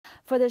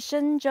For the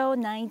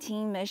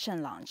Shenzhou-19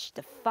 mission launch,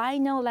 the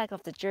final leg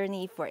of the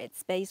journey for its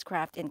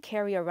spacecraft and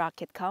carrier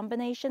rocket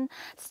combination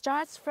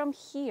starts from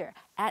here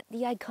at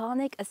the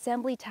iconic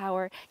assembly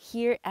tower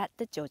here at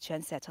the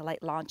Jiuquan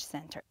Satellite Launch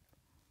Center.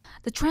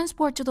 The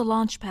transport to the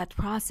launch pad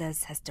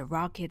process has the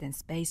rocket and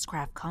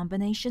spacecraft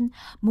combination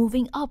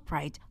moving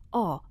upright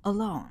all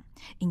along.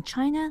 In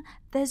China,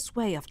 this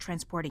way of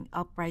transporting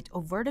upright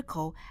or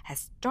vertical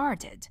has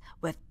started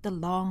with the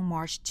Long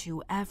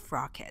March-2F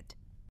rocket.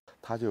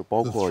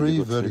 The three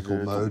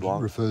vertical mode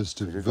refers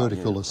to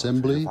vertical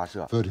assembly,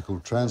 vertical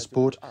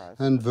transport,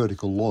 and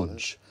vertical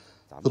launch.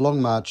 The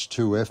Long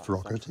March-2F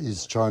rocket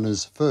is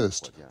China's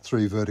first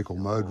three vertical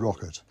mode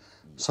rocket.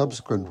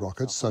 Subsequent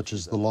rockets such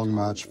as the Long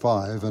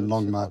March-5 and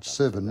Long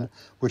March-7,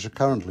 which are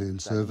currently in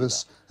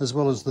service, as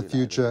well as the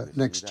future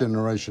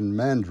next-generation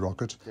manned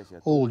rocket,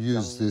 all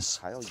use this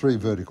three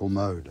vertical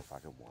mode.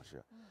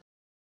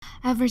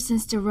 Ever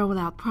since the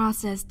rollout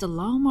process, the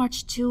Long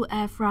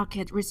March-2F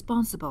rocket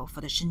responsible for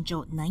the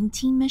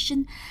Shenzhou-19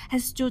 mission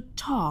has stood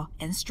tall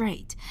and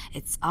straight.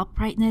 Its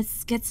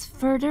uprightness gets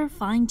further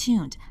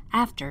fine-tuned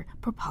after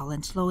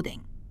propellant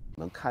loading.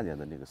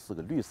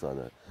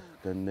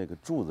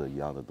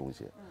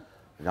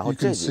 You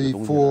can see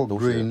four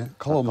green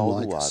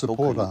column-like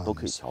support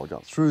arms.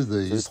 Through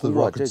these, the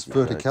rocket's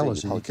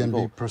verticality can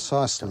be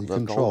precisely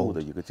controlled.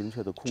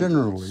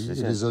 Generally, it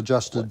is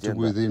adjusted to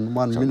within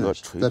 1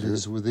 minute, that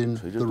is, within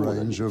the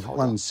range of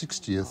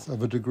 1/60th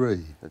of a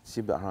degree.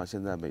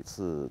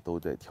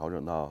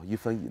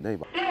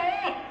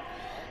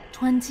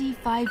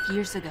 25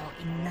 years ago,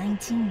 in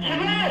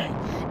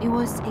 1999, it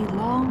was a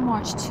Long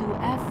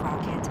March-2F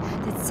rocket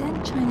that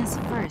sent China's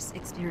first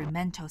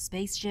experimental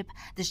spaceship,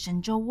 the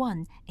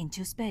Shenzhou-1,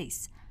 into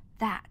space.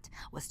 That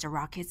was the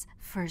rocket's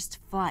first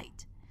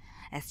flight.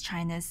 As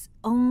China's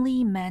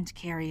only manned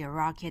carrier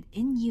rocket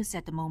in use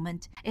at the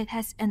moment, it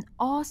has an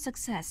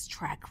all-success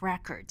track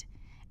record,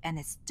 and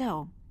is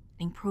still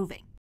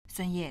improving.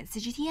 孙烨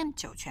CGTN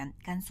酒泉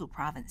甘肃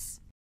Province。